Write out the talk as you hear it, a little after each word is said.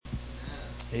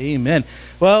Amen.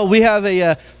 Well, we have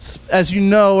as you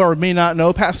know or may not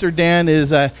know, Pastor Dan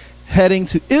is heading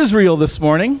to Israel this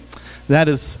morning. That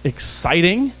is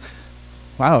exciting.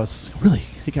 Wow,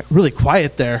 it got really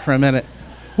quiet there for a minute.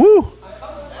 Woo!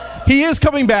 He is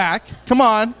coming back. Come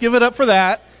on, give it up for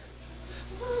that.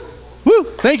 Woo!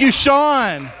 Thank you,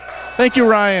 Sean. Thank you,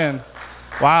 Ryan.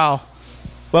 Wow.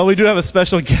 Well, we do have a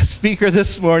special guest speaker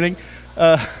this morning.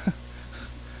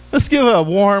 Let's give a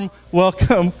warm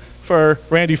welcome for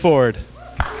Randy Ford.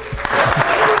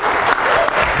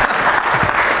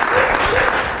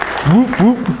 Whoop,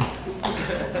 whoop.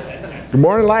 Good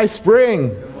morning, Life Spring.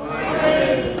 Good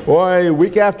morning. Boy, a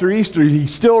week after Easter,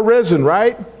 he's still risen,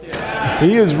 right? Yeah.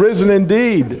 He is risen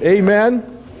indeed. Amen.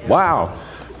 Wow.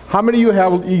 How many of you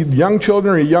have young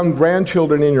children or young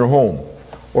grandchildren in your home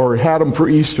or had them for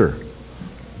Easter?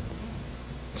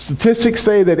 Statistics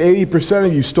say that 80%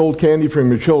 of you stole candy from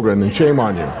your children, and shame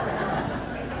on you.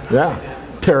 Yeah.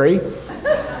 Terry.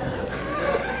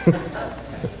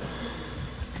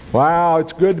 Wow,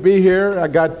 it's good to be here. I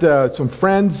got some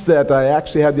friends that I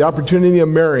actually had the opportunity of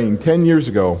marrying 10 years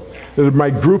ago. They're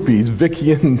my groupies,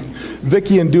 Vicky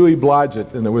and Dewey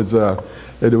Blodgett, and it was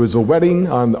a wedding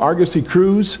on the Argosy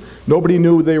cruise. Nobody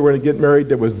knew they were going to get married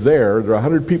that was there. There were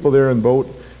 100 people there in the boat.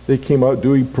 They came out,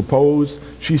 Dewey proposed.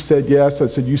 She said yes. I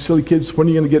said, you silly kids, when are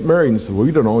you going to get married? And they said, well,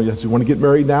 we don't know. Yes, you want to get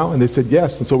married now? And they said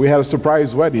yes. And so we had a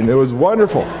surprise wedding. It was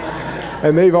wonderful.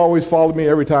 And they've always followed me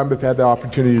every time I've had the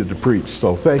opportunity to preach.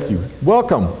 So thank you.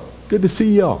 Welcome. Good to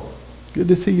see y'all. Good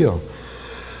to see y'all.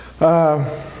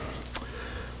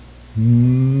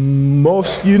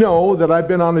 Most of you know that I've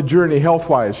been on a journey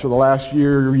health-wise for the last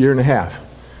year and a half.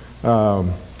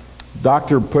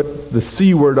 Doctor put the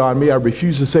C word on me. I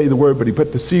refuse to say the word, but he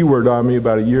put the C word on me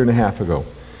about a year and a half ago.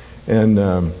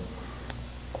 And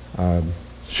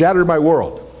shattered my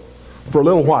world for a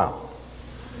little while.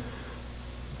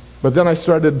 But then I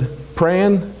started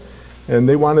praying, and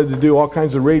they wanted to do all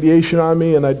kinds of radiation on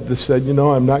me, and I just said,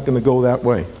 I'm not going to go that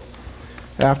way.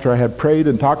 After I had prayed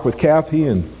and talked with Kathy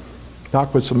and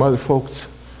talked with some other folks,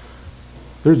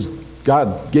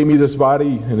 God gave me this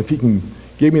body, and if He can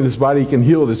give me this body, He can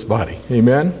heal this body.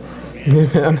 Amen?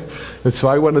 Amen. And so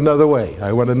I went another way. And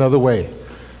I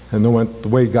went the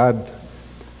way God,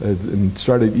 and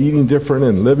started eating different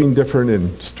and living different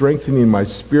and strengthening my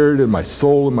spirit and my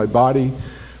soul and my body.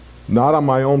 Not on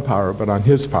my own power, but on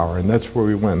His power, and that's where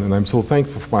we went. And I'm so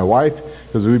thankful for my wife,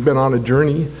 because we've been on a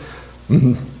journey.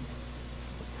 And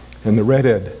the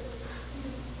redhead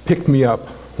picked me up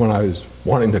when I was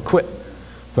wanting to quit.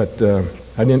 But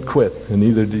I didn't quit, and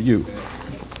neither did you.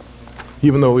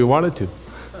 Even though we wanted to.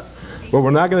 But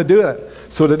we're not going to do that.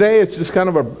 So today it's just kind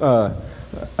of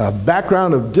a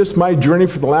background of just my journey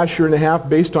for the last year and a half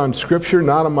based on Scripture,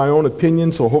 not on my own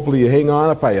opinion, so hopefully you hang on.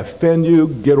 If I offend you,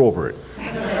 get over it.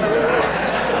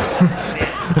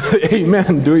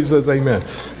 Amen. Dewey says amen.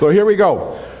 So here we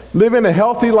go. Living a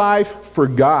healthy life for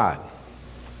God.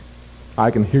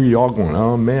 I can hear you all going,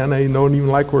 oh man, I don't even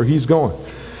like where he's going.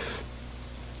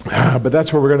 But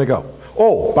that's where we're going to go.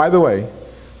 Oh, by the way,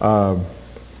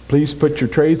 please put your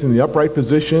trays in the upright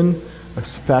position,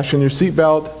 fasten your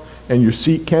seatbelt, and your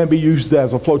seat can be used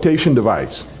as a flotation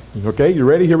device. Okay, you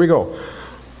ready? Here we go.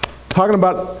 Talking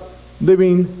about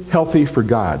living healthy for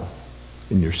God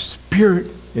in your spirit,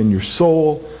 in your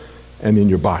soul, and in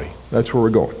your body. That's where we're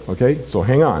going, okay? So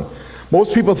hang on.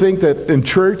 Most people think that in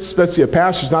church, especially a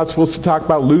pastor's not supposed to talk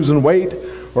about losing weight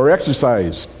or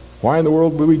exercise. Why in the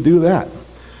world would we do that?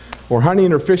 Or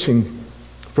hunting or fishing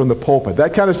from the pulpit.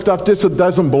 That kind of stuff just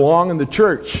doesn't belong in the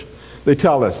church, they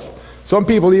tell us. Some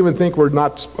people even think all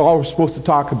we're supposed to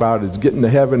talk about is getting to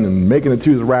heaven and making it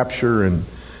through the rapture and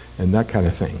that kind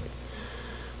of thing.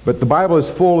 But the Bible is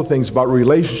full of things about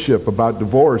relationship, about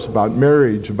divorce, about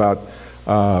marriage, about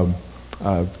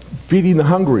feeding the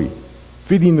hungry,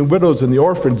 feeding the widows and the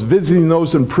orphans, visiting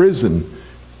those in prison,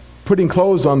 putting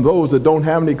clothes on those that don't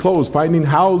have any clothes, finding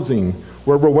housing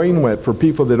wherever Wayne went for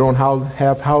people that don't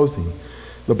have housing.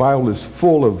 The Bible is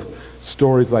full of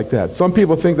stories like that. Some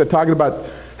people think that talking about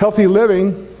healthy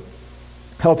living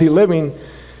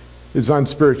is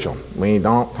unspiritual. We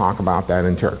don't talk about that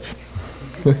in church.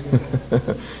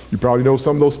 You probably know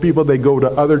some of those people, they go to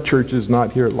other churches,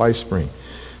 not here at LifeSpring.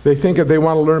 They think if they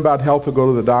want to learn about health, they'll go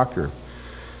to the doctor.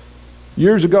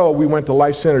 Years ago, we went to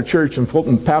Life Center Church, and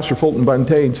Pastor Fulton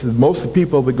Buntain said most of the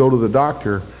people that go to the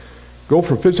doctor go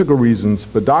for physical reasons,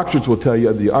 but doctors will tell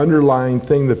you the underlying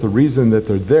thing, that the reason that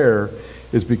they're there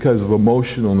is because of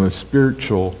emotional and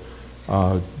spiritual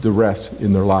duress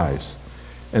in their lives.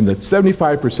 And that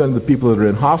 75% of the people that are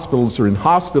in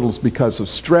hospitals because of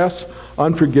stress,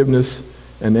 unforgiveness,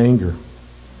 and anger.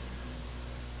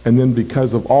 And then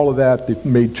because of all of that, they've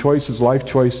made choices, life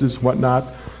choices, whatnot,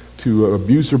 to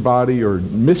abuse their body or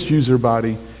misuse their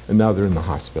body, and now they're in the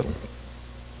hospital.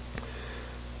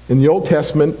 In the Old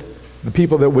Testament, the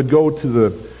people that would go to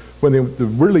when they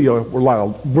really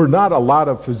were not a lot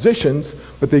of physicians,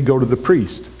 but they go to the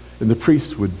priest. And they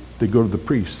go to the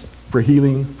priest for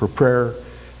healing, for prayer,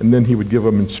 and then he would give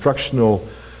them instructional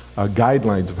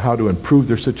guidelines of how to improve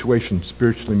their situation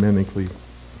spiritually, mentally,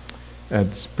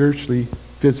 and spiritually,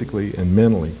 physically, and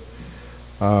mentally.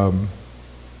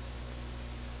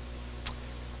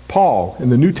 Paul, in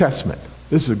the New Testament,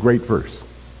 this is a great verse.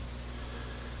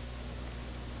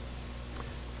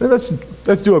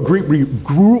 Let's do a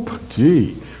group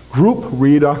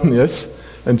read on this,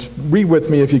 and read with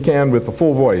me if you can with the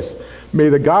full voice. May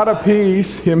the God of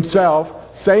peace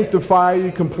himself sanctify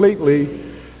you completely,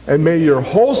 and may your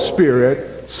whole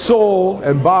spirit, soul,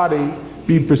 and body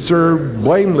be preserved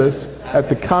blameless at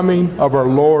the coming of our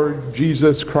Lord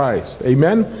Jesus Christ.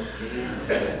 Amen?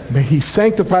 May he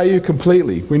sanctify you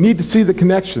completely. We need to see the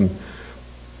connection.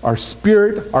 Our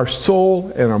spirit, our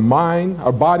soul, and our mind,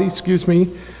 our body,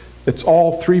 it's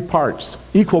all three parts,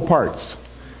 equal parts.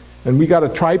 And we got a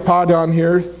tripod on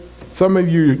here. Some of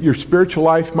you, your spiritual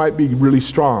life might be really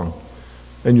strong.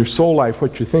 And your soul life,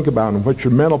 what you think about and what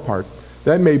your mental part,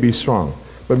 that may be strong.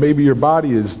 But maybe your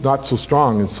body is not so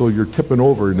strong, and so you're tipping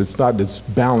over and it's not as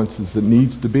balanced as it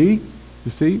needs to be,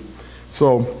 you see?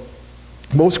 So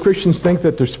most Christians think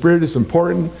that their spirit is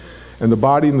important and the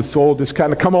body and the soul just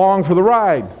kind of come along for the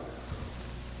ride.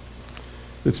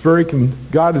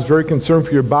 God is very concerned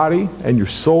for your body and your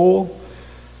soul.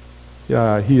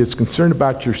 He is concerned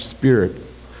about your spirit.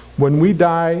 When we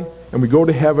die and we go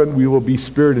to heaven, we will be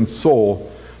spirit and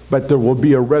soul, but there will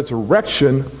be a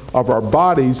resurrection of our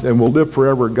bodies, and we'll live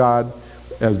forever, God,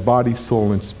 as body,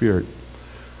 soul, and spirit.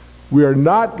 We are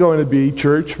not going to be,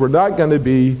 church, we're not going to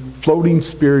be floating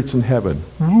spirits in heaven.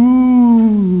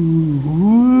 Woo,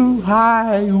 woo,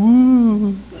 hi,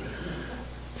 woo.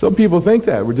 Some people think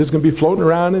that we're just going to be floating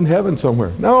around in heaven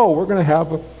somewhere. No, we're going to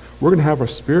have a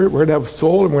spirit, we're going to have a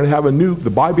soul, and we're going to have the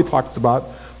Bible talks about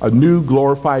a new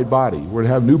glorified body. We're going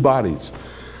to have new bodies.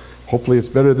 Hopefully it's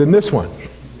better than this one.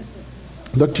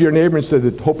 Look to your neighbor and say,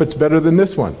 hope it's better than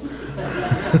this one.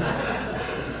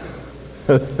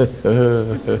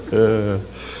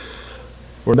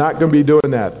 We're not going to be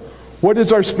doing that. What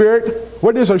is our spirit?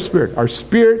 What is our spirit? Our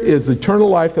spirit is eternal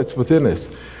life that's within us.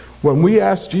 When we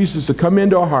ask Jesus to come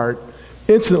into our heart,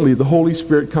 instantly the Holy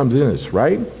Spirit comes in us,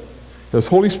 right? The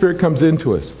Holy Spirit comes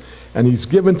into us, and he's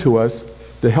given to us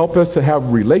to help us to have a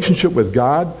relationship with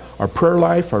God, our prayer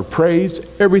life, our praise,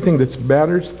 everything that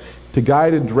matters, to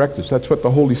guide and direct us. That's what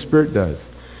the Holy Spirit does.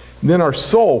 And then our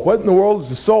soul. What in the world is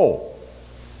the soul?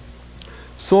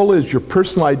 Soul is your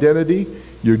personal identity,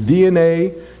 your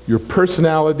DNA, your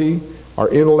personality, our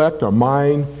intellect, our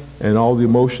mind, and all the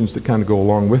emotions that kind of go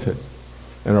along with it.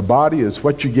 And our body is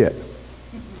what you get.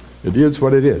 It is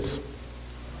what it is.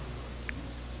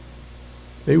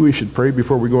 Maybe we should pray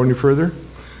before we go any further.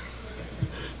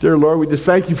 Dear Lord, we just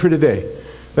thank you for today.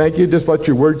 Thank you. Just let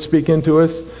your word speak into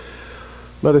us.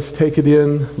 Let us take it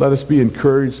in. Let us be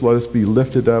encouraged. Let us be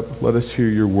lifted up. Let us hear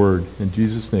your word. In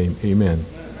Jesus' name, amen.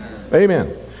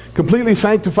 Amen. Completely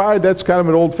sanctified, that's kind of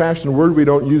an old-fashioned word. We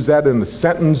don't use that in the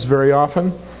sentence very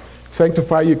often.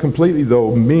 Sanctify you completely,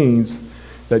 though, means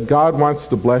that God wants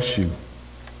to bless you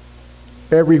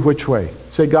every which way.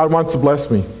 Say, God wants to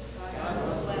bless me.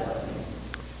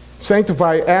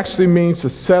 Sanctify actually means to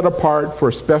set apart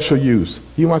for special use.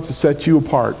 He wants to set you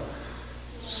apart,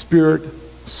 spirit,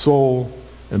 soul,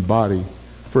 and body,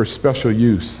 for special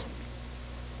use,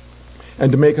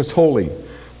 and to make us holy.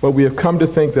 But we have come to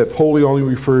think that holy only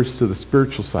refers to the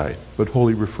spiritual side, but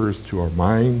holy refers to our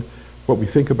mind, what we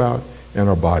think about, and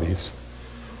our bodies.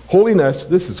 Holiness,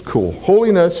 this is cool.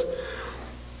 Holiness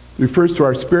refers to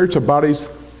our spirits, our bodies,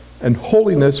 and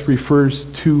holiness refers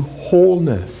to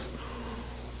wholeness.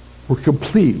 We're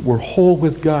complete. We're whole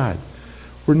with God.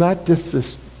 We're not just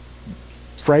this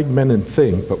fragmented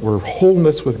thing, but we're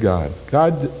wholeness with God.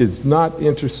 God is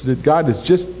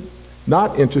just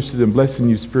not interested in blessing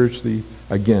you spiritually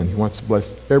again. He wants to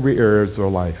bless every area of our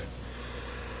life.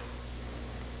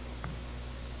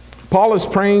 Paul is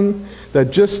praying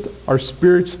that just our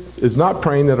spirits, is not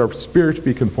praying that our spirits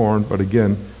be conformed, but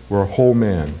again, we're a whole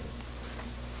man.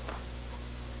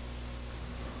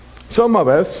 Some of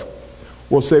us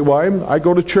will say, well, I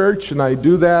go to church and I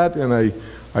do that and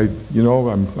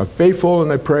I'm faithful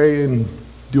and I pray and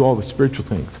do all the spiritual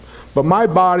things. But my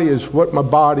body is what my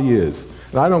body is.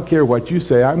 And I don't care what you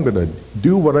say. I'm going to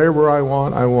do whatever I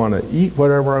want. I want to eat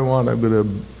whatever I want.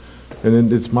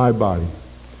 And it's my body.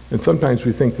 And sometimes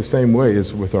we think the same way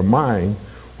as with our mind.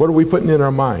 What are we putting in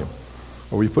our mind?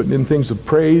 Are we putting in things of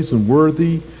praise and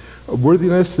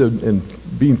worthiness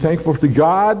and being thankful to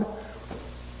God?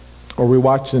 Or are we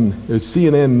watching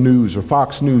CNN News or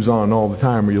Fox News on all the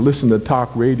time? Or you listen to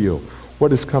talk radio?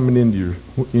 What is coming into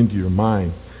your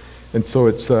mind? And so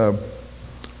it's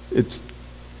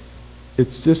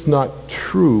just not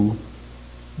true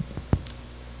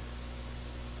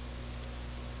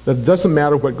that it doesn't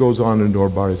matter what goes on in our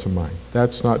bodies or mind.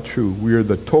 That's not true. We are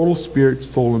the total spirit,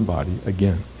 soul, and body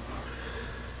again.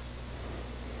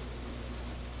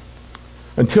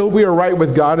 Until we are right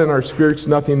with God and our spirits,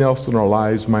 nothing else in our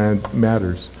lives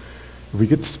matters. If we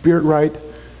get the spirit right,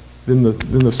 then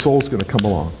the soul's going to come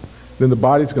along. Then the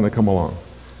body's going to come along.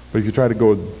 But if you try to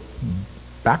go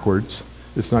backwards,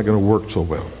 it's not going to work so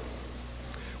well.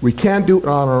 We can't do it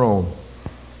on our own.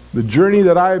 The journey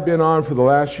that I've been on for the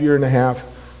last year and a half,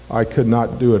 I could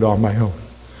not do it on my own.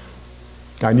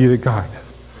 I needed God.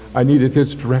 I needed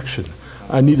His direction.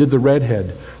 I needed the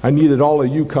redhead. I needed all of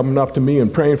you coming up to me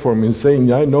and praying for me and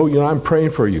saying, I know, I'm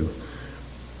praying for you.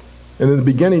 And in the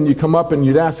beginning, you come up and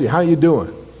you'd ask me, how you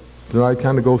doing? Then I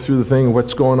kind of go through the thing of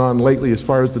what's going on lately as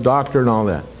far as the doctor and all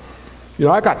that.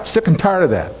 I got sick and tired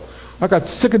of that. I got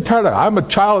sick and tired of it. I'm a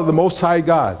child of the Most High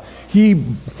God. He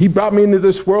brought me into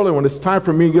this world, and when it's time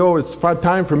for me to go, it's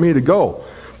time for me to go.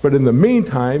 But in the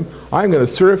meantime, I'm going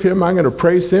to serve Him. I'm going to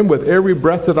praise Him with every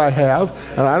breath that I have,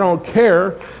 and I don't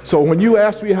care. So when you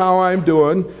ask me how I'm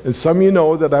doing, and some of you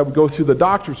know that I would go through the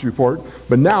doctor's report,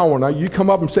 but now when you come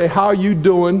up and say, how are you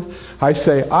doing? I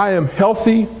say, I am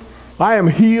healthy, I am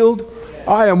healed,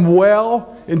 I am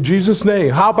well in Jesus'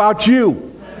 name. How about you?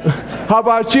 How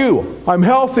about you? I'm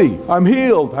healthy, I'm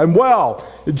healed, I'm well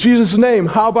in Jesus' name.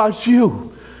 How about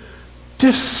you?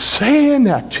 Just saying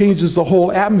that changes the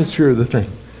whole atmosphere of the thing.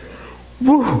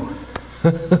 Woo!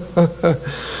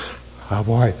 Oh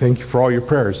boy, thank you for all your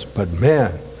prayers. But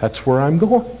man, that's where I'm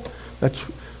going.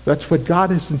 That's what God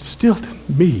has instilled in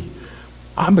me.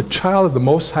 I'm a child of the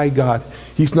Most High God.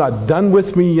 He's not done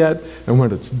with me yet. And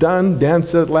when it's done, Dan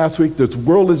said it last week, this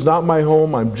world is not my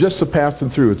home. I'm just a passing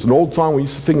through. It's an old song we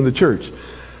used to sing in the church.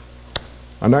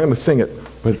 I'm not going to sing it,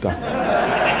 but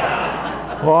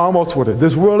well, I almost would have.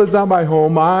 This world is not my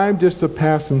home. I'm just a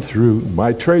passing through.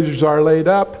 My treasures are laid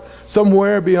up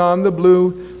somewhere beyond the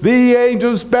blue. The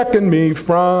angels beckon me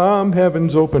from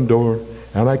heaven's open door,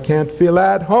 and I can't feel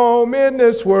at home in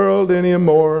this world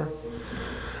anymore.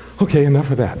 Okay,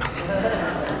 enough of that.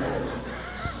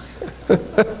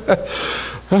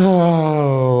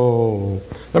 Oh,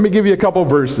 let me give you a couple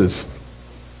verses.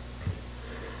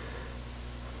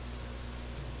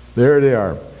 There they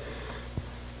are.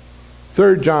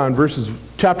 3 John,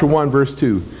 chapter 1, verse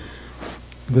 2.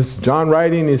 This is John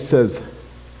writing. He says,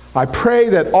 I pray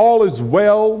that all is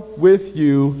well with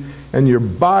you and your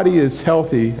body is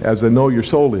healthy as I know your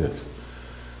soul is.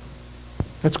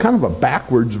 That's kind of a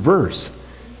backwards verse.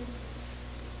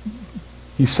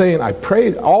 He's saying, I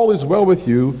pray all is well with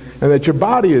you and that your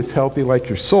body is healthy like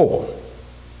your soul.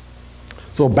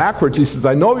 So backwards, he says,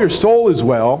 I know your soul is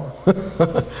well.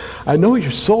 I know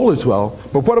your soul is well,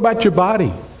 but what about your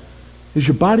body? Is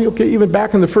your body okay? Even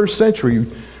back in the first century,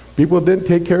 people didn't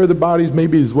take care of their bodies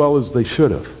maybe as well as they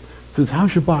should have. He says,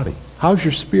 how's your body? How's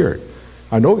your spirit?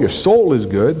 I know your soul is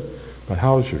good, but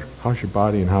how's your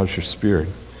body and how's your spirit?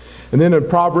 And then in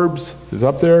Proverbs, is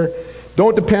up there,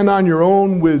 don't depend on your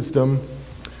own wisdom.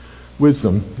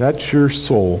 Wisdom, that's your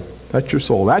soul. That's your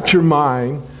soul. That's your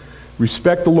mind.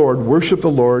 Respect the Lord. Worship the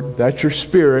Lord. That's your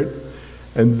spirit.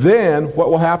 And then what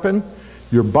will happen?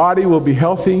 Your body will be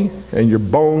healthy and your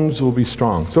bones will be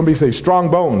strong. Somebody say, strong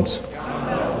bones.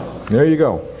 There you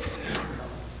go.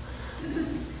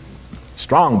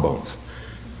 Strong bones.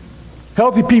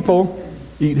 Healthy people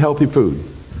eat healthy food.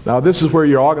 Now this is where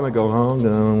you're all going to go, oh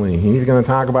no, he's going to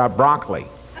talk about broccoli.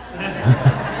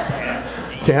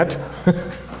 Can't.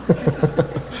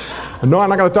 No, I'm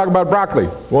not going to talk about broccoli.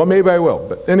 Well, maybe I will.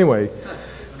 But anyway,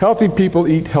 healthy people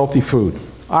eat healthy food.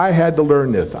 I had to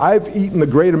learn this. I've eaten the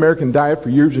great American diet for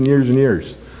years and years and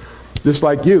years. Just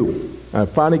like you. I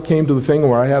finally came to the thing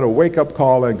where I had a wake-up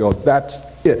call and go, that's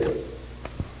it.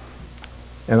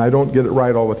 And I don't get it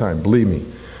right all the time, believe me.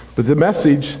 But the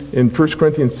message in 1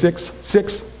 Corinthians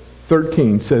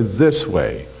 6:13 says this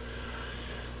way.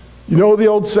 You know the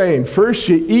old saying, first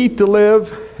you eat to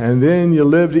live, and then you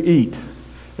live to eat,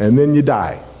 and then you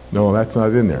die. No, that's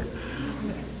not in there.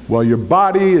 Well, your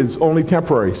body is only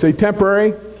temporary. Say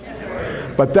temporary.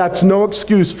 Temporary. But that's no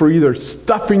excuse for either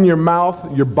stuffing your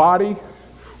mouth, your body,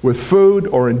 with food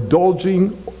or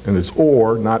indulging, and it's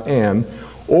or, not and,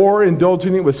 or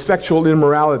indulging it with sexual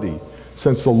immorality.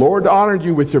 Since the Lord honored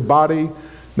you with your body,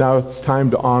 Now it's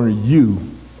time to honor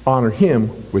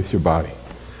him with your body.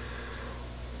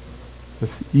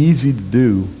 It's easy to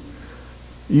do,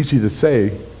 easy to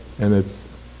say, and it's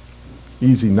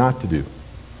easy not to do.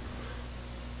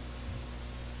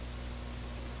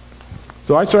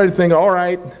 So I started thinking, all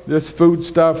right, this food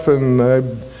stuff, and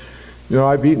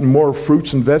I've eaten more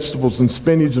fruits and vegetables and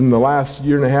spinach in the last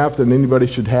year and a half than anybody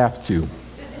should have to.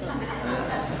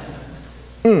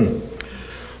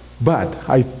 But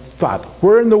I thought,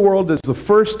 where in the world is the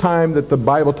first time that the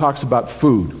Bible talks about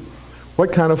food?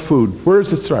 What kind of food? Where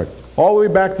does it start? All the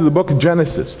way back to the book of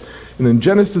Genesis. And in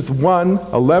Genesis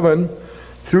 1:11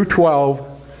 through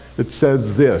 12, it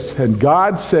says this, and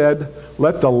God said,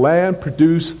 let the land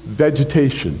produce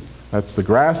vegetation. That's the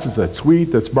grasses, that's wheat,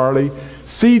 that's barley,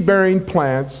 seed-bearing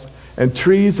plants, and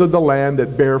trees of the land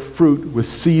that bear fruit with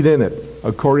seed in it,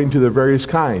 according to their various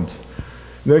kinds.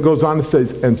 And then it goes on and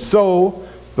says, and so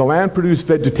the land produced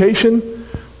vegetation,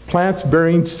 plants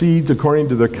bearing seeds according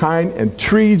to their kind, and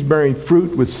trees bearing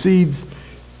fruit with seeds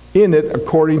in it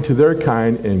according to their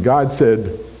kind. And God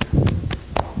said,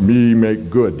 me make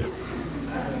good.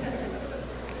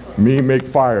 Me make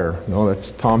fire. No,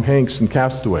 that's Tom Hanks in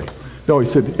Castaway. No, he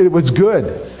said, it was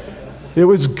good. It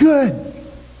was good.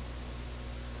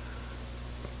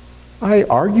 I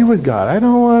argue with God. I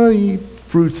don't want to eat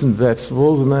fruits and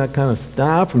vegetables and that kind of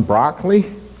stuff and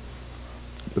broccoli.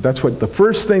 But that's what the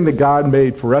first thing that God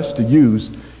made for us to use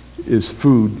is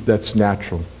food that's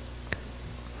natural.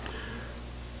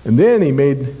 And then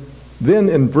then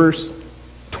in verse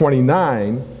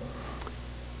 29,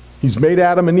 he's made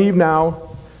Adam and Eve now.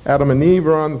 Adam and Eve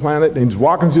are on the planet, and he's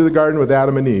walking through the garden with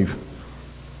Adam and Eve.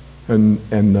 And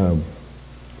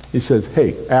he says,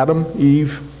 hey, Adam,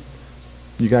 Eve,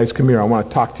 you guys come here. I want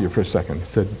to talk to you for a second. He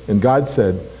said, and God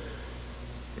said,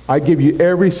 I give you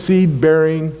every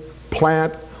seed-bearing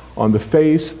plant on the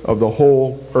face of the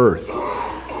whole earth,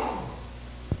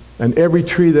 and every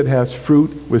tree that has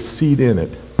fruit with seed in it.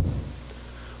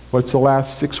 What's the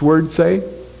last 6 words say?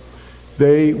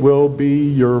 They will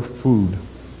be your food.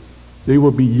 They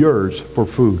will be yours for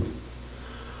food.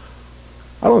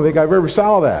 I don't think I've ever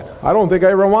saw that. I don't think I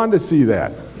ever wanted to see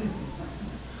that.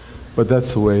 But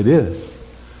that's the way it is.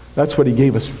 That's what he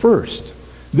gave us first.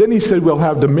 Then he said we'll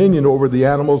have dominion over the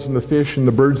animals and the fish and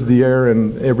the birds of the air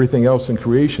and everything else in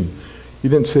creation. He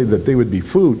didn't say that they would be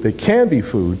food. They can be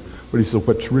food, but he said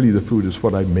what's really the food is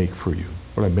what I make for you.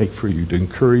 What I make for you to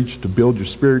encourage, to build your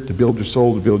spirit, to build your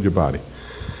soul, to build your body.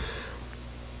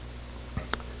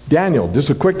 Daniel, just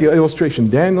a quick illustration.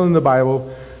 Daniel in the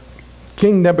Bible,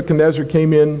 King Nebuchadnezzar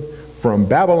came in from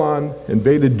Babylon,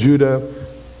 invaded Judah,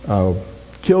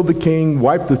 killed the king,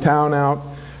 wiped the town out,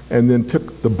 and then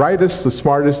took the brightest, the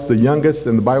smartest, the youngest,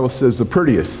 and the Bible says the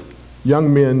prettiest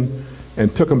young men,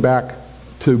 and took them back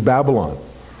to Babylon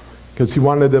because he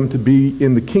wanted them to be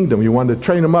in the kingdom. He wanted to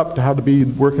train them up to how to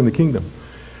work in the kingdom.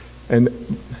 And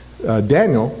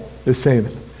Daniel is saying,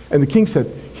 and the king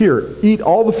said, here, eat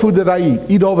all the food that I eat.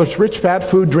 Eat all this rich, fat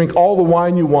food. Drink all the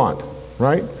wine you want.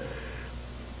 Right?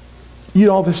 Eat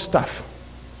all this stuff.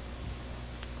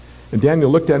 And Daniel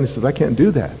looked at him and said, I can't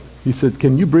do that. He said,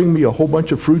 can you bring me a whole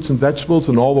bunch of fruits and vegetables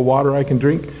and all the water I can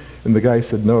drink? And the guy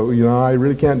said, no, I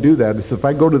really can't do that. He said, if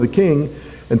I go to the king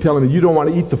and tell him you don't want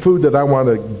to eat the food that I want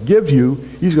to give you,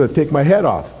 he's going to take my head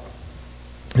off.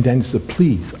 And Daniel said,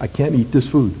 please, I can't eat this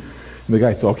food. And the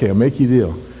guy said, okay, I'll make you a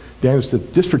deal. Daniel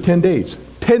said, just for 10 days.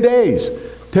 10 days.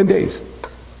 10 days.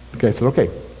 The guy said, okay.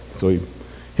 So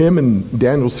him and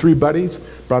Daniel's 3 buddies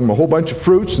brought him a whole bunch of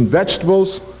fruits and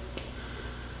vegetables.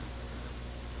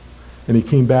 And he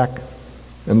came back,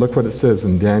 and look what it says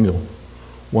in Daniel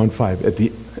 1:5. At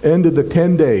the end of the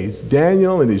 10 days,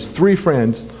 Daniel and his 3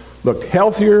 friends looked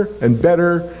healthier and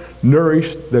better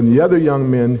nourished than the other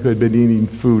young men who had been eating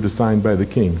food assigned by the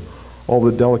king. All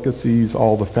the delicacies,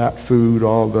 all the fat food,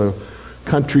 all the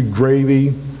country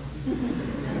gravy.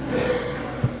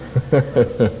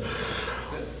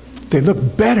 They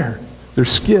looked better. Their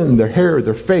skin, their hair,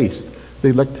 their face.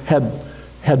 They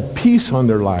had peace on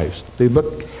their lives. They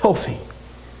looked healthy.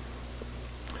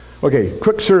 Okay,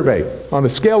 quick survey. On a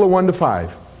scale of 1 to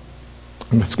 5.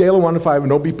 On a scale of 1 to 5, and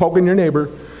don't be poking your neighbor.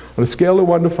 On a scale of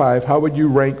 1 to 5, how would you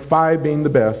rank 5 being the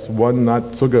best, 1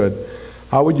 not so good?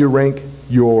 How would you rank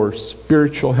your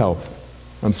spiritual health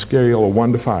on a scale of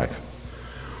 1 to 5?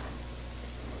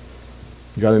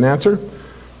 You got an answer?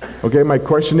 Okay, my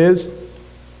question is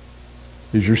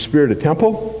your spirit a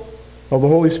temple of the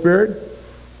Holy Spirit?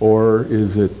 Or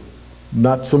is it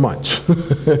not so much?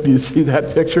 Do you see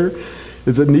that picture?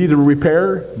 Is it need a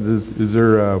repair? Is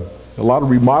there a lot of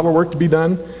remodel work to be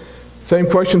done? Same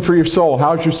question for your soul.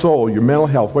 How's your soul, your mental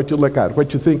health, what you look at,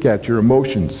 what you think at, your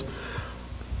emotions?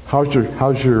 How's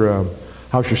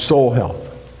your soul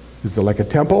health? Is it like a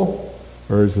temple,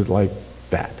 or is it like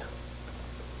that?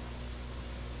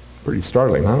 Pretty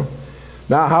startling, huh?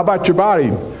 Now, how about your body?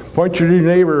 Point to your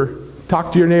neighbor,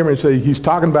 talk to your neighbor and say, he's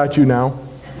talking about you now.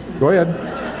 Go ahead.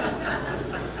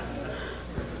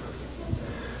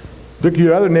 Look at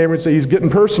your other neighbor and say, he's getting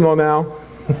personal now.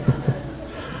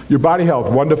 Your body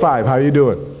health, 1 to 5, how you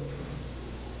doing?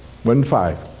 1 to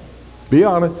 5. Be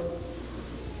honest.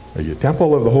 Are you a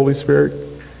temple of the Holy Spirit,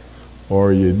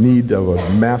 or are you in need of a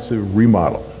massive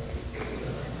remodel?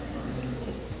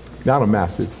 Not a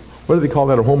massive. What do they call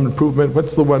that, a home improvement?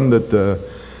 What's the one that the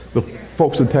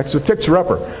folks in Texas,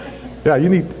 fixer-upper? Yeah,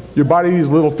 your body needs a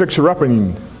little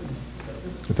fixer-upping.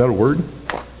 Is that a word?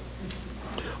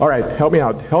 All right, help me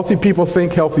out. Healthy people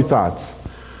think healthy thoughts.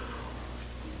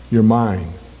 Your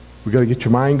mind. We got to get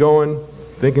your mind going,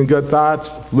 thinking good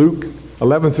thoughts. Luke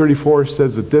 11:34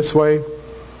 says it this way.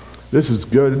 This is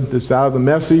good. This is out of the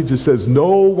Message. It says,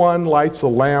 no one lights a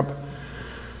lamp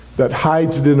that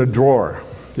hides it in a drawer.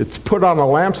 It's put on a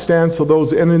lampstand so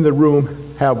those entering the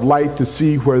room have light to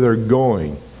see where they're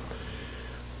going.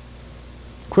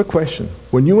 Quick question.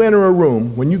 When you enter a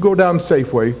room, when you go down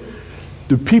Safeway,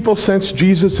 do people sense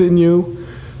Jesus in you?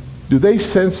 Do they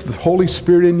sense the Holy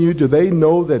Spirit in you? Do they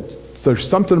know that there's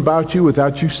something about you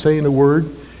without you saying a word?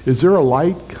 Is there a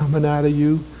light coming out of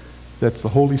you that's the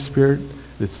Holy Spirit?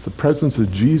 It's the presence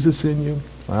of Jesus in you?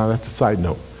 Wow, that's a side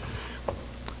note.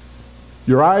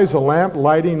 Your eye is a lamp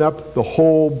lighting up the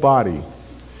whole body.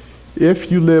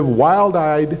 If you live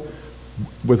wild-eyed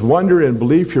with wonder and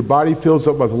belief, your body fills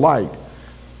up with light.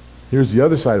 Here's the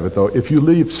other side of it, though. If you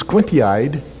live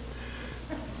squinty-eyed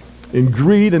in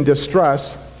greed and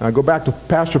distrust, and I go back to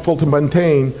Pastor Fulton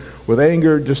Montaigne, with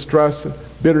anger, distrust,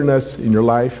 bitterness in your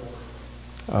life,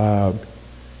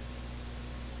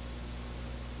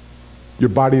 your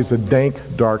body is a dank,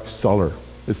 dark cellar.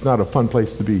 It's not a fun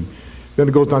place to be. Then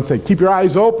it goes on to say, keep your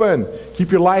eyes open, keep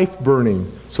your life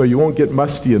burning, so you won't get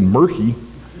musty and murky,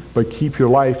 but keep your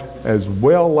life as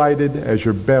well lighted as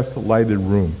your best lighted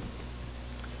room.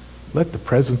 Let the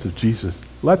presence of Jesus,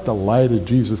 let the light of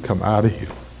Jesus come out of you.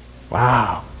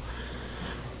 Wow.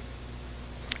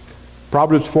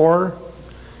 Proverbs 4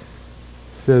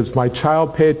 says, my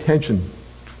child, pay attention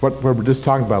to what we're just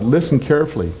talking about. Listen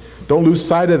carefully. Don't lose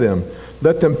sight of them.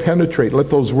 Let them penetrate.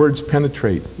 Let those words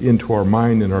penetrate into our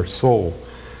mind and our soul.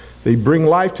 They bring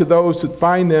life to those that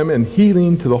find them and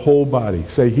healing to the whole body.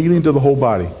 Say, healing to the whole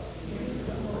body.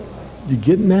 You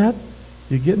getting that?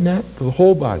 You getting that? To the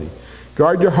whole body.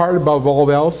 Guard your heart above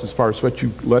all else as far as what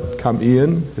you let come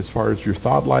in, as far as your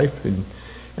thought life, and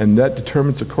that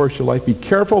determines the course of your life. Be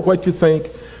careful what you think,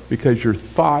 because your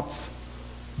thoughts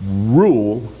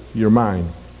rule your mind.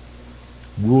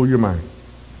 Rule your mind.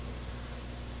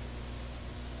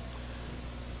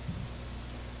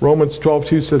 Romans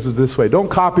 12:2 says it this way. Don't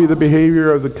copy the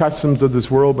behavior of the customs of this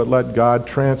world, but let God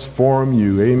transform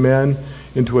you, amen,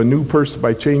 into a new person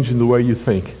by changing the way you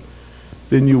think.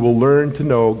 Then you will learn to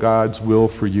know God's will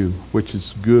for you, which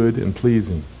is good and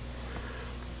pleasing.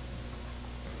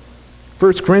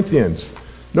 1 Corinthians.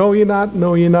 Know ye not,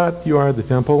 you are the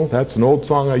temple. That's an old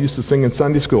song I used to sing in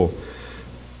Sunday school.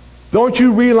 Don't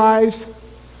you realize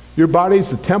your body is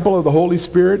the temple of the Holy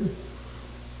Spirit,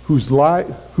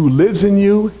 who lives in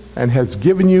you and has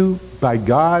given you by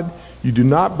God? You do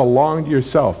not belong to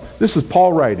yourself. This is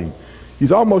Paul writing.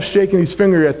 He's almost shaking his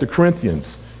finger at the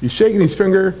Corinthians. He's shaking his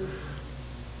finger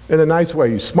in a nice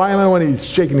way. He's smiling when he's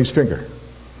shaking his finger.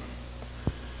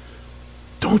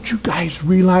 Don't you guys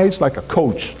realize, like a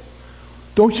coach,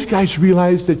 don't you guys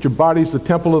realize that your body is the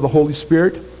temple of the Holy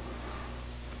Spirit?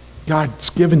 God's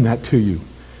given that to you.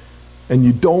 And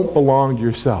you don't belong to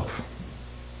yourself.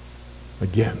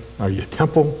 Again, are you a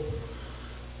temple?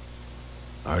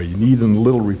 Are you needing a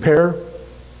little repair?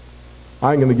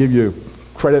 I'm going to give you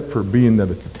credit for being that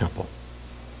it's a temple.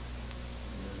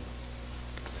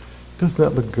 Doesn't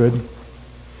that look good?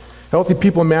 Healthy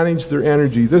people manage their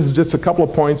energy. This is just a couple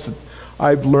of points that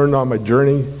I've learned on my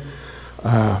journey.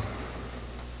 Like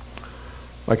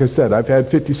I said, I've had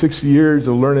 50, 60 years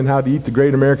of learning how to eat the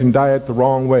great American diet the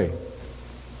wrong way.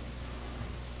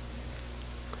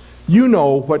 You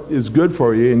know what is good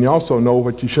for you, and you also know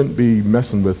what you shouldn't be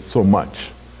messing with so much.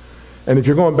 And if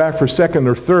you're going back for second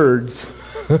or thirds,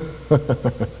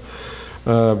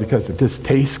 because it just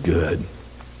tastes good,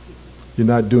 you're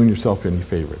not doing yourself any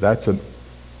favor. That's an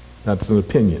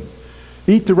opinion.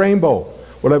 Eat the rainbow.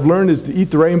 What I've learned is to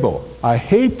eat the rainbow. I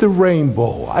hate the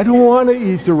rainbow. I don't want to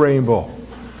eat the rainbow.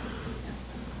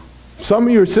 Some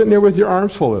of you are sitting there with your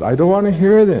arms folded. I don't want to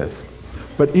hear this.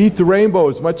 But eat the rainbow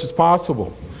as much as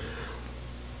possible.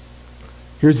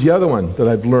 Here's the other one that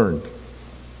I've learned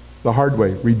the hard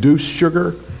way. Reduce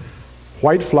sugar,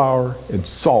 white flour, and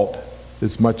salt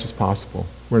as much as possible.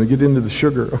 We're going to get into the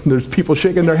sugar. There's people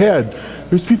shaking their head.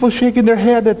 There's people shaking their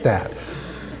head at that.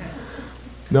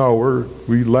 No,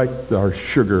 we like our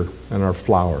sugar and our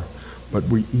flour, but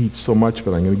we eat so much of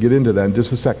it. I'm going to get into that in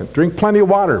just a second. Drink plenty of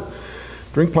water.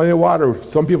 Drink plenty of water.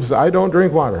 Some people say, I don't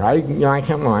drink water. I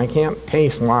can't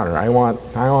taste water. I want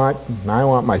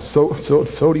my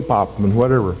soda pop and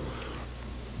whatever.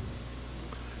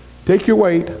 Take your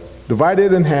weight, divide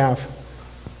it in half,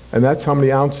 and that's how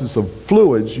many ounces of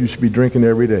fluids you should be drinking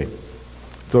every day.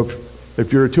 So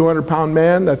if you're a 200-pound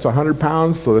man, that's 100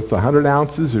 pounds, so that's 100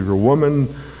 ounces. If you're a woman,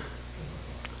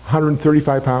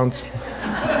 135 pounds.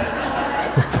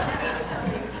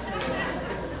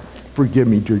 Forgive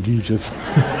me, dear Jesus.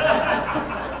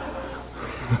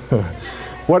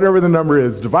 Whatever the number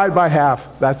is, divide by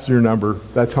half, that's your number.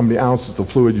 That's how many ounces of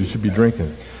fluid you should be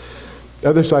drinking. The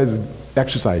other side is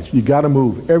exercise. You got to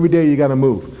move. Every day you got to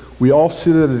move. We all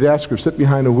sit at a desk or sit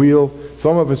behind a wheel.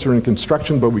 Some of us are in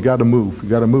construction, but we got to move. We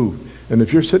got to move. And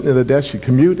if you're sitting at a desk, you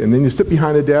commute, and then you sit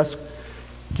behind a desk,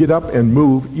 get up and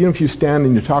move. Even if you stand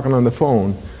and you're talking on the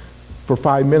phone for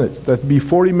 5 minutes, that'd be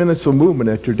 40 minutes of movement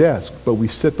at your desk, but we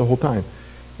sit the whole time.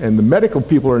 And the medical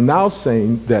people are now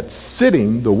saying that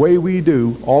sitting the way we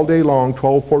do all day long,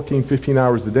 12, 14, 15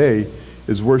 hours a day,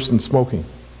 is worse than smoking.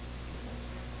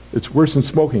 It's worse than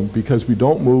smoking because we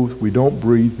don't move, we don't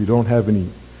breathe, we don't have any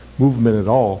movement at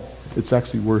all. It's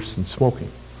actually worse than smoking.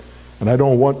 And I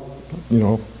don't want,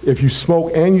 if you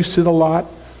smoke and you sit a lot,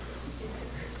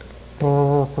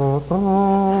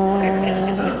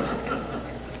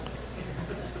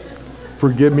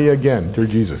 forgive me again, dear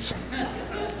Jesus.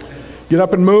 Get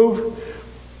up and move.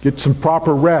 Get some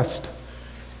proper rest.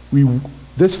 I'm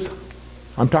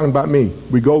talking about me.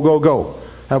 We go.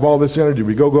 Have all this energy.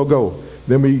 We go.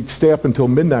 Then we stay up until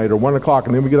midnight or 1 o'clock,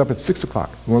 and then we get up at 6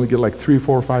 o'clock. We only get like 3,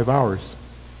 4, or 5 hours.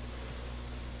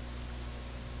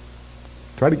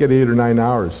 Try to get 8 or 9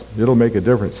 hours. It'll make a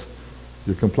difference.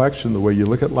 Your complexion, the way you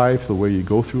look at life, the way you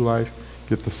go through life,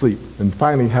 get to sleep. And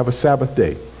finally, have a Sabbath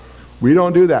day. We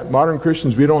don't do that. Modern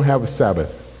Christians, we don't have a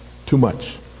Sabbath. Too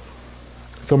much.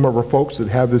 Some of our folks that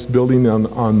have this building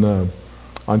on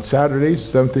Saturdays,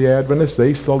 Seventh-day Adventists,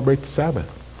 they celebrate the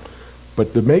Sabbath.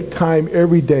 But to make time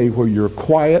every day where you're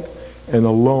quiet and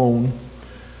alone,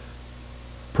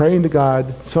 praying to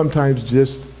God, sometimes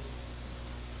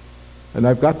and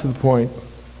I've got to the point,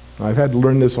 I've had to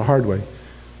learn this the hard way.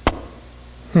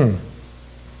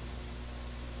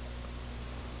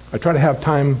 I try to have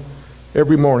time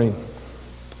every morning,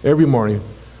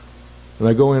 and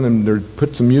I go in and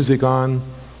put some music on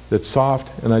that's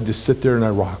soft, and I just sit there and I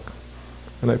rock,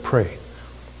 and I pray.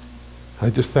 I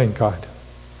just thank God.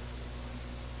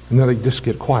 And then I just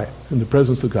get quiet in the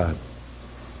presence of God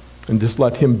and just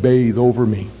let Him bathe over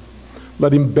me.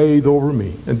 Let Him bathe over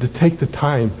me, and to take the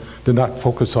time to not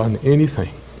focus on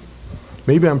anything.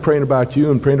 Maybe I'm praying about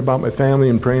you and praying about my family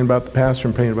and praying about the pastor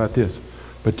and praying about this,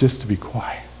 but just to be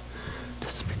quiet.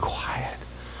 Just to be quiet.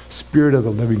 Spirit of the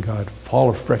living God, fall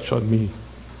afresh on me.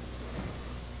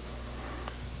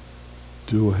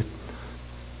 Do it.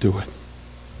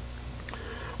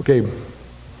 Okay.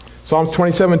 Psalms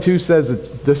 27:2 says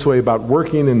it this way about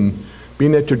working and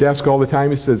being at your desk all the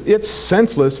time. It says, it's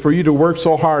senseless for you to work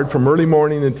so hard from early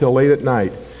morning until late at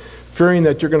night, fearing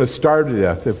that you're going to starve to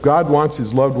death. If God wants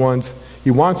His loved ones,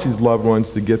 He wants His loved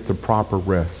ones to get the proper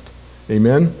rest.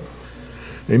 Amen?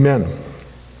 Amen.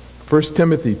 1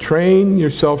 Timothy, train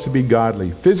yourself to be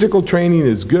godly. Physical training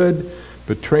is good,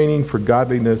 but training for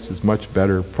godliness is much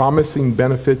better, promising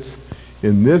benefits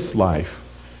in this life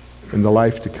and the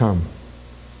life to come.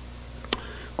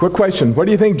 Quick question. What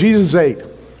do you think Jesus ate?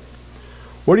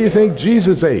 What do you think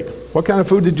Jesus ate? What kind of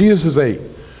food did Jesus eat?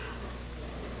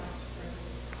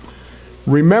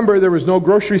 Remember, there was no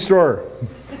grocery store.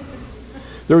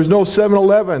 There was no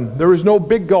 7-Eleven. There was no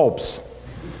Big Gulps.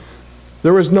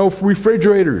 There was no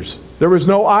refrigerators. There was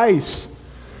no ice.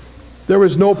 There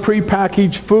was no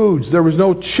prepackaged foods. There was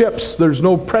no chips. There was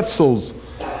no pretzels.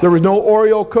 There was no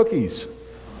Oreo cookies.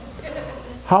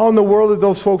 How in the world did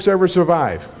those folks ever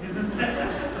survive?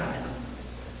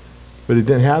 But He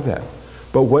didn't have that.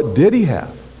 But what did He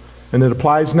have? And it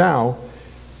applies now.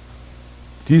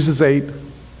 Jesus ate,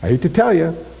 I hate to tell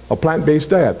you, a plant-based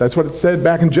diet. That's what it said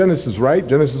back in Genesis, right?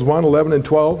 Genesis 1, 11 and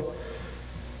 12.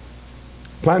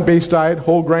 Plant-based diet,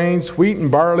 whole grains, wheat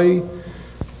and barley,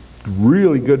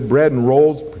 really good bread and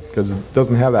rolls because it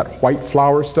doesn't have that white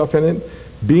flour stuff in it.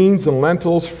 Beans and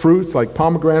lentils, fruits like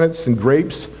pomegranates and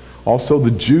grapes. Also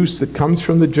the juice that comes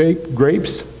from the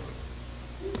grapes.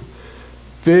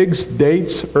 figs,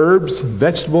 dates, herbs,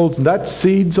 vegetables, nuts,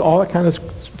 seeds, all that kind of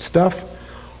stuff.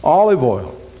 Olive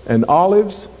oil and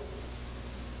olives,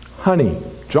 honey.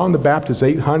 John the Baptist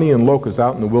ate honey and locusts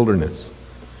out in the wilderness.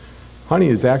 Honey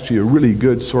is actually a really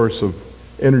good source of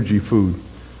energy food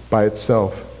by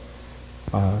itself.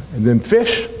 And then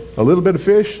fish, a little bit of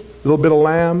fish, a little bit of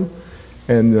lamb,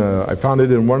 and I found it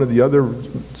in one of the other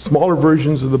smaller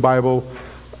versions of the Bible.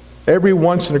 Every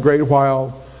once in a great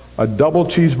while, a double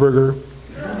cheeseburger.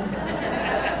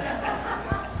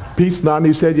 Peace nodding,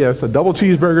 he said yes, a double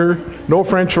cheeseburger, no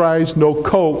french fries, no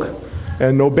Coke,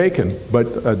 and no bacon, but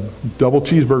a double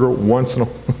cheeseburger once in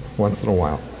a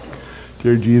while.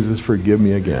 Dear Jesus, forgive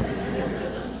me again.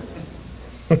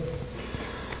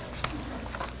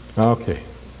 Okay.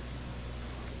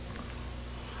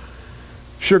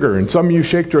 Sugar, and some of you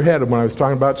shaked your head when I was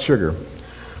talking about sugar,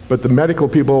 but the medical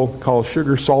people call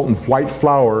sugar, salt, and white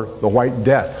flour the white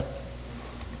death.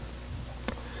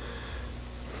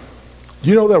 Do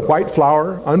you know that white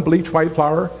flour, unbleached white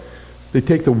flour, they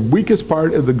take the weakest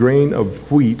part of the grain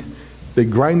of wheat, they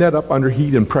grind that up under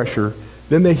heat and pressure,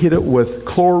 then they hit it with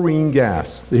chlorine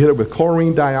gas. They hit it with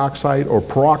chlorine dioxide or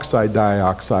peroxide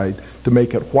dioxide to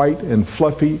make it white and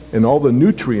fluffy, and all the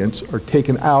nutrients are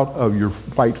taken out of your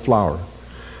white flour.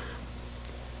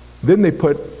 Then they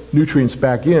put nutrients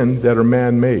back in that are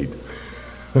man-made.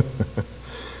 And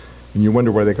you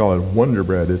wonder why they call it Wonder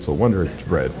Bread. It's a Wonder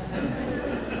Bread.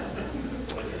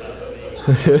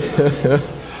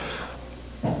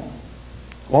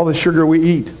 All the sugar we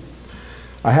eat.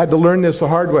 I had to learn this the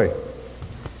hard way.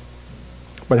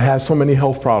 But it has so many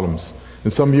health problems.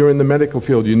 And some of you are in the medical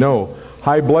field, you know.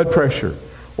 High blood pressure,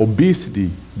 obesity,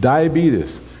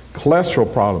 diabetes,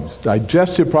 cholesterol problems,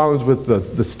 digestive problems with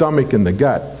the stomach and the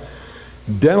gut,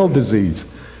 dental disease,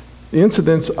 the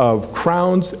incidence of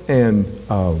crowns and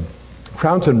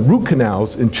root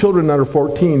canals in children under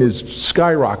 14 is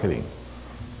skyrocketing.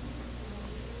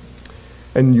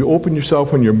 And you open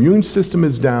yourself, when your immune system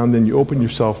is down, then you open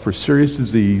yourself for serious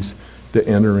disease to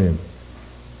enter in.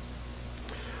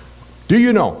 Do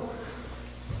you know,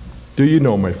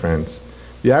 my friends,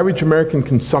 the average American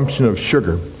consumption of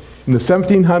sugar, in the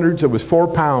 1700s it was 4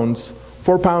 pounds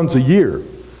a year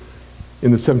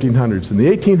in the 1700s. In the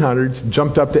 1800s, it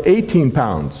jumped up to 18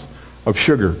 pounds of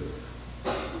sugar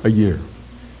a year.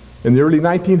 In the early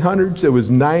 1900s, it was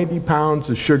 90 pounds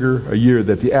of sugar a year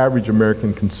that the average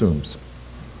American consumes.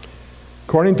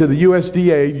 According to the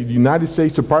USDA, the United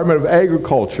States Department of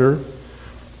Agriculture,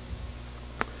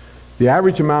 the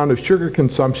average amount of sugar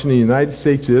consumption in the United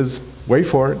States is, wait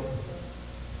for it,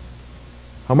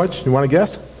 how much? You want to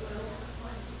guess?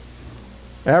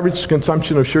 Average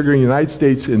consumption of sugar in the United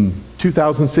States in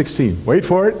 2016. Wait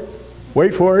for it.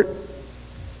 Wait for it.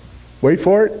 Wait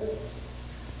for it.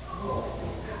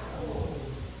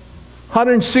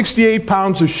 168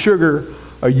 pounds of sugar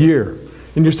a year.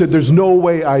 And you said, there's no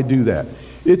way I do that.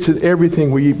 It's in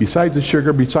everything we eat. Besides the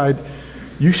sugar,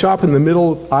 you shop in the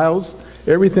middle aisles,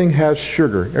 everything has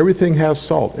sugar. Everything has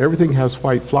salt. Everything has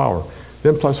white flour.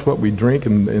 Then plus what we drink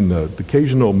in the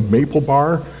occasional maple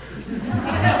bar.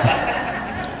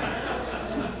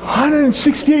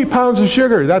 168 pounds of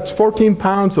sugar. That's 14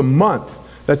 pounds a month.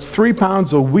 That's 3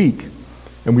 pounds a week.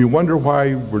 And we wonder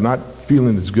why we're not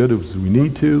feeling as good as we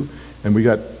need to. And we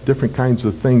got different kinds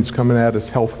of things coming at us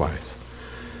health-wise.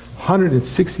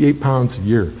 168 pounds a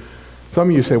year. Some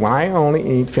of you say, well, I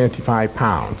only eat 55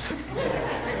 pounds.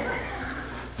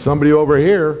 Somebody over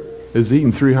here is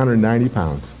eating 390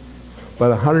 pounds. But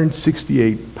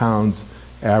 168 pounds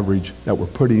average that we're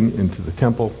putting into the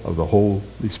temple of the Holy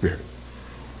Spirit.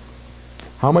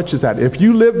 How much is that? If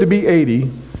you lived to be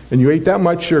 80 and you ate that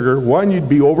much sugar, one, you'd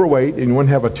be overweight and you wouldn't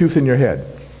have a tooth in your head.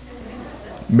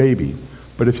 Maybe.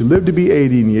 But if you lived to be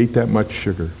 80 and you ate that much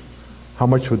sugar, how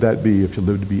much would that be if you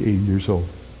lived to be 80 years old?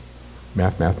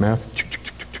 Math.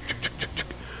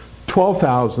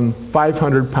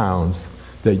 12,500 pounds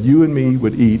that you and me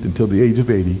would eat until the age of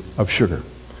 80 of sugar.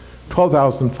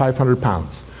 12,500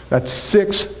 pounds. That's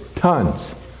 6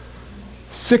 tons.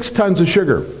 6 tons of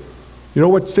sugar. You know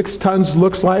what 6 tons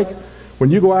looks like? When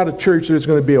you go out of church, there's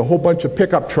going to be a whole bunch of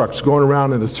pickup trucks going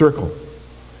around in a circle.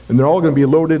 And they're all going to be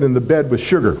loaded in the bed with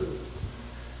sugar.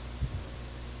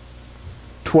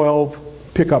 12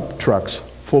 pickup trucks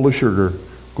full of sugar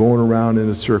going around in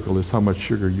a circle is how much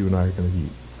sugar you and I are going to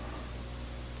eat.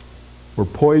 We're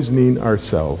poisoning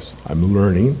ourselves. I'm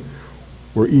learning.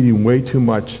 We're eating way too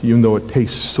much, even though it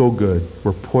tastes so good.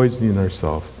 We're poisoning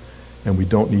ourselves, and we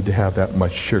don't need to have that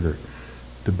much sugar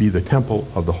to be the temple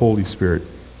of the Holy Spirit.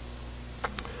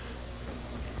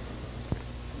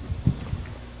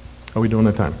 How are we doing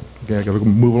that time? Okay, I got to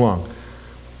move along.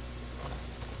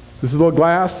 This little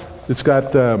glass, it's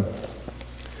got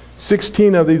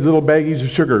 16 of these little baggies of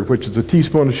sugar, which is a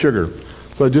teaspoon of sugar.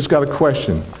 So I just got a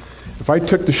question. If I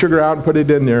took the sugar out and put it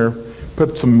in there,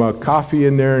 put some coffee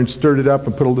in there and stirred it up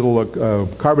and put a little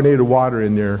carbonated water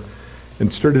in there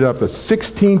and stirred it up, that's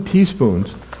 16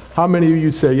 teaspoons. How many of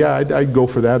you say, yeah, I'd go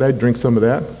for that, I'd drink some of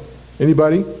that?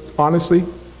 Anybody? Honestly?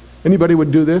 Anybody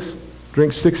would do this?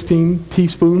 Drink 16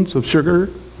 teaspoons of sugar?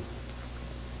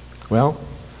 Well,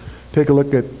 take a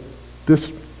look at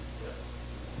this.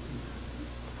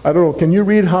 I don't know, can you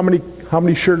read how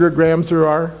many sugar grams there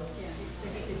are?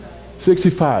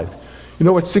 65. You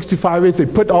know what 65 is? They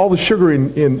put all the sugar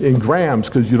in grams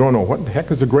because you don't know what the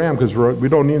heck is a gram because we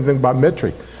don't know anything about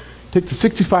metric. Take the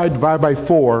 65 divided by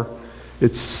 4.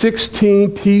 It's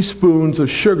 16 teaspoons of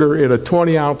sugar in a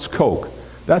 20-ounce Coke.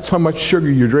 That's how much sugar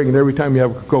you're drinking every time you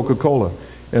have a Coca-Cola.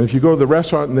 And if you go to the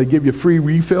restaurant and they give you free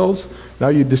refills, now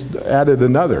you just added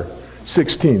another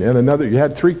 16 and another. You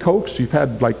had 3 Cokes, you've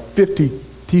had like 50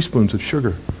 teaspoons of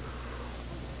sugar.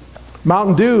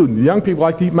 Mountain Dew, the young people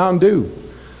like to eat Mountain Dew.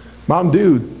 Mountain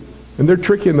Dew, and they're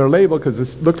tricky in their label because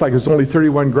it looks like it's only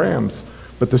 31 grams.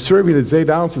 But the serving is 8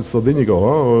 ounces, so then you go,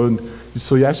 oh, and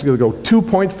so you actually go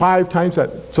 2.5 times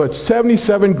that. So it's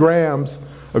 77 grams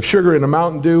of sugar in a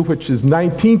Mountain Dew, which is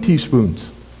 19 teaspoons.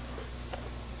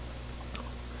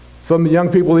 Some of the young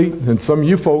people eat, and some of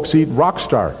you folks eat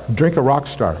Rockstar. Drink a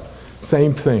Rockstar.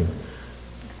 Same thing.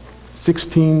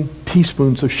 16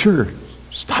 teaspoons of sugar.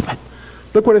 Stop it.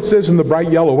 Look what it says in the bright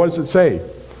yellow. What does it say?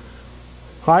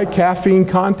 High caffeine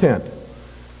content.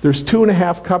 There's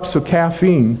 2.5 cups of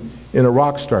caffeine in a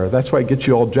Rockstar. That's why it gets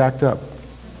you all jacked up.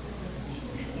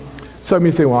 Some of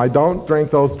you say, well, I don't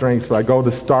drink those drinks, but I go to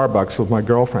Starbucks with my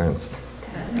girlfriends.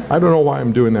 I don't know why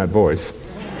I'm doing that voice.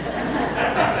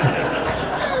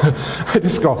 I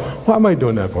just go, why am I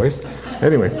doing that voice?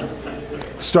 Anyway,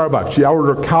 Starbucks, you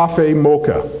order cafe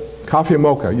mocha. Coffee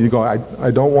mocha. You go, I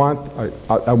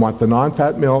want the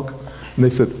non-fat milk. And they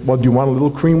said, well, do you want a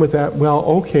little cream with that? Well,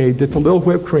 okay, just a little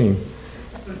whipped cream.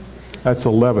 That's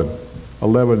 11.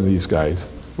 11 of these guys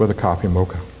with a coffee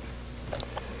mocha.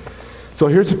 So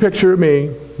here's a picture of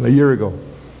me a year ago.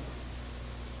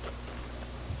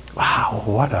 Wow,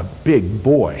 what a big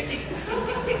boy.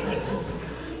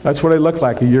 That's what I looked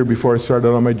like a year before I started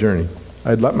on my journey.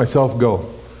 I'd let myself go.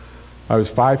 I was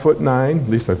 5'9", at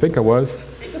least I think I was,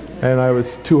 and I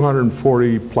was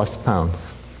 240 plus pounds.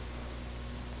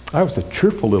 I was a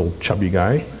cheerful little chubby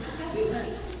guy,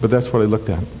 but that's what I looked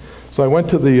at. So I went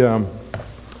to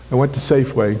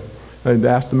Safeway and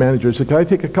asked the manager, I said, can I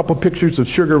take a couple pictures of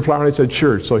sugar and flour? And I said,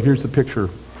 sure. So here's the picture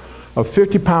of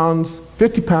 50 pounds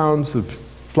of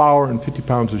flour and 50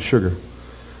 pounds of sugar.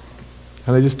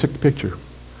 And I just took the picture.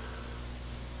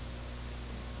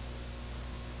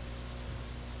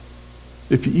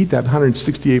 If you eat that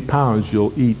 168 pounds,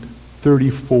 you'll eat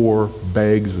 34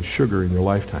 bags of sugar in your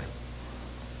lifetime.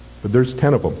 But there's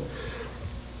 10 of them.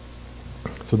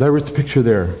 So there was the picture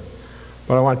there.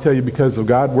 But I want to tell you, because of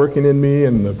God working in me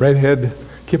and the redhead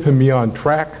keeping me on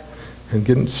track and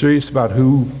getting serious about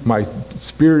who my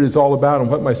spirit is all about and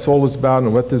what my soul is about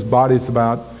and what this body is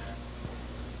about.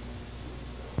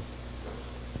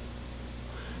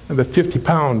 And the 50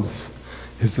 pounds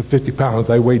is the 50 pounds.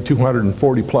 I weighed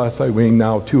 240 plus. I weigh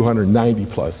now 290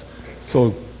 plus.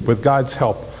 So with God's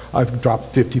help, I've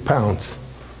dropped 50 pounds.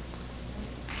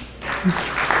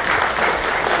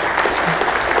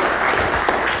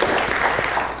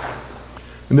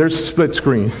 And there's a split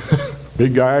screen.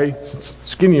 Big guy,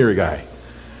 skinnier guy.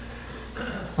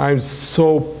 I'm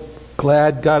so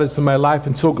glad God is in my life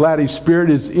and so glad His Spirit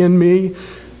is in me.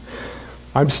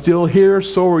 I'm still here,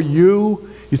 so are you.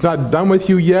 He's not done with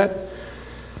you yet.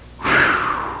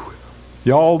 Whew.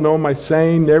 You all know my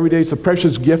saying, every day is a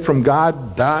precious gift from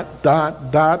God, ...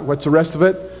 What's the rest of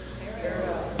it?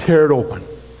 Tear it open.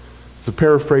 It's a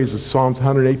paraphrase of Psalms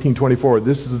 118:24.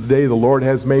 This is the day the Lord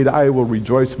has made. I will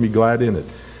rejoice and be glad in it.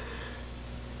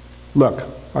 Look,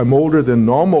 I'm older than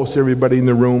almost everybody in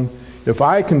the room. If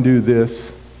I can do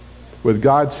this with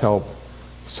God's help,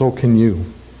 so can you.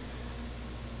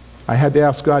 I had to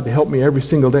ask God to help me every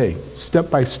single day, step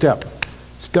by step,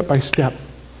 to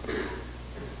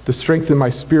strengthen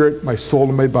my spirit, my soul,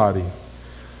 and my body.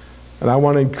 And I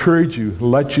want to encourage you,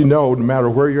 let you know, no matter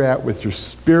where you're at with your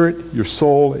spirit, your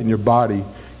soul, and your body,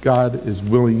 God is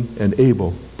willing and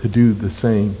able to do the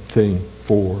same thing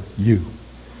for you.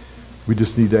 We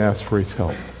just need to ask for His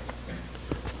help.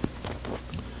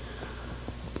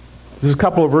 There's a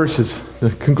couple of verses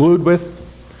to conclude with.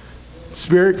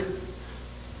 Spirit,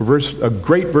 a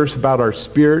great verse about our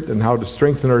spirit and how to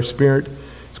strengthen our spirit.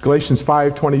 It's Galatians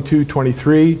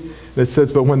 5:22-23. And it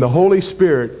says, but when the Holy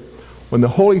Spirit When the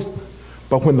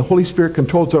Holy Spirit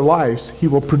controls our lives, he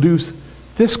will produce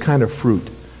this kind of fruit: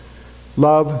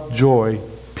 love, joy,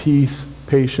 peace,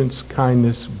 patience,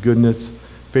 kindness, goodness,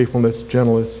 faithfulness,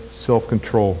 gentleness,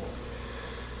 self-control.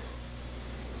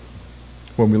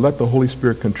 When we let the Holy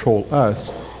Spirit control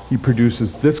us, he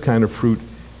produces this kind of fruit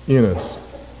in us.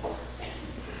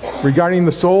 Regarding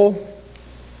the soul,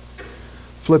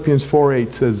 Philippians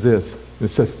 4:8 says this. It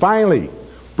says, finally,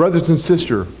 brothers and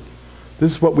sisters,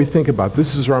 this is what we think about.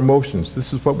 This is our emotions.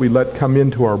 This is what we let come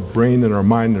into our brain and our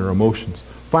mind and our emotions.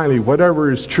 Finally,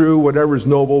 whatever is true, whatever is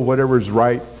noble, whatever is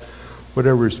right,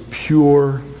 whatever is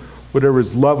pure, whatever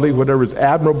is lovely, whatever is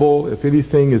admirable, if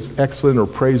anything is excellent or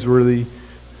praiseworthy,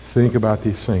 think about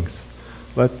these things.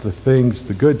 Let the things,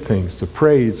 the good things, the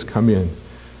praise come in.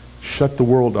 Shut the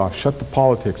world off. Shut the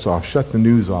politics off. Shut the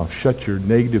news off. Shut your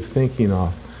negative thinking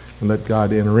off and let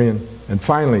God enter in. And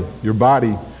finally, your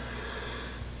body.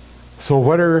 So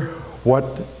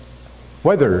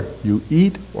whether you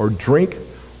eat or drink,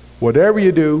 whatever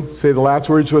you do, say the last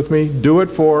words with me, do it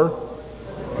for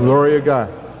the glory of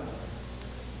God.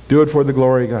 Do it for the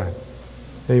glory of God.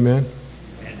 Amen.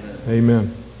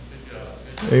 Amen.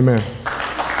 Amen.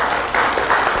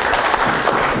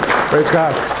 Praise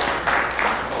God.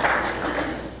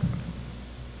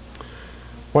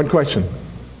 One question.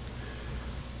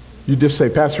 You just say,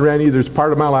 Pastor Randy, there's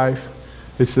part of my life.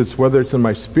 It says whether it's in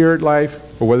my spirit life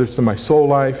or whether it's in my soul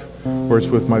life or it's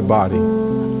with my body.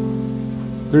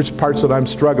 There's parts that I'm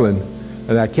struggling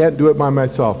and I can't do it by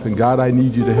myself. And God, I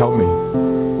need you to help me.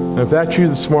 And if that's you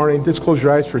this morning, just close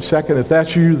your eyes for a second. If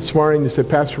that's you this morning, you say,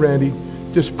 Pastor Randy,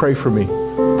 just pray for me.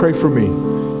 Pray for me.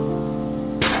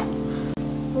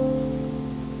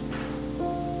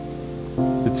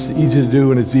 It's easy to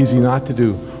do and it's easy not to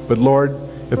do. But Lord,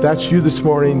 if that's you this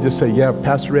morning, just say, yeah,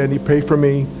 Pastor Randy, pray for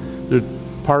me. There's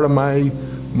part of my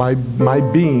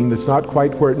being that's not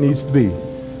quite where it needs to be.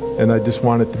 And I just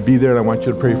want it to be there and I want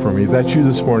you to pray for me. If that's you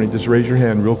this morning, just raise your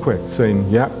hand real quick saying,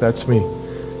 yeah, that's me.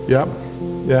 Yep,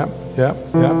 yep, yep,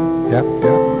 yep, yep,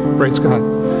 yep. Praise God.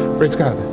 Praise God.